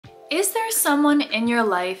Is there someone in your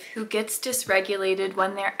life who gets dysregulated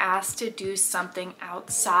when they're asked to do something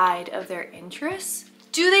outside of their interests?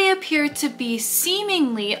 Do they appear to be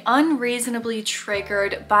seemingly unreasonably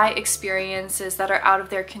triggered by experiences that are out of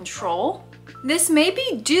their control? This may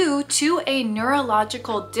be due to a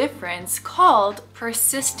neurological difference called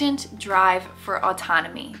persistent drive for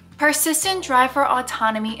autonomy. Persistent drive for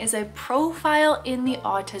autonomy is a profile in the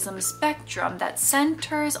autism spectrum that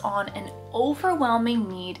centers on an overwhelming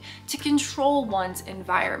need to control one's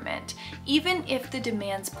environment, even if the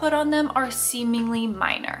demands put on them are seemingly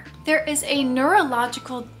minor. There is a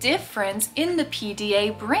neurological difference in the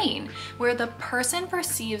PDA brain, where the person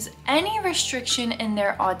perceives any restriction in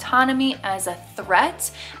their autonomy as a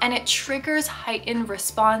threat, and it triggers heightened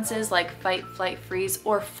responses like fight, flight, freeze,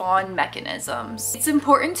 or fawn mechanisms. It's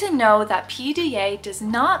important to know that PDA does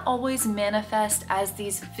not always manifest as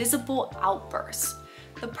these visible outbursts.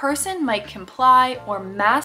 The person might comply or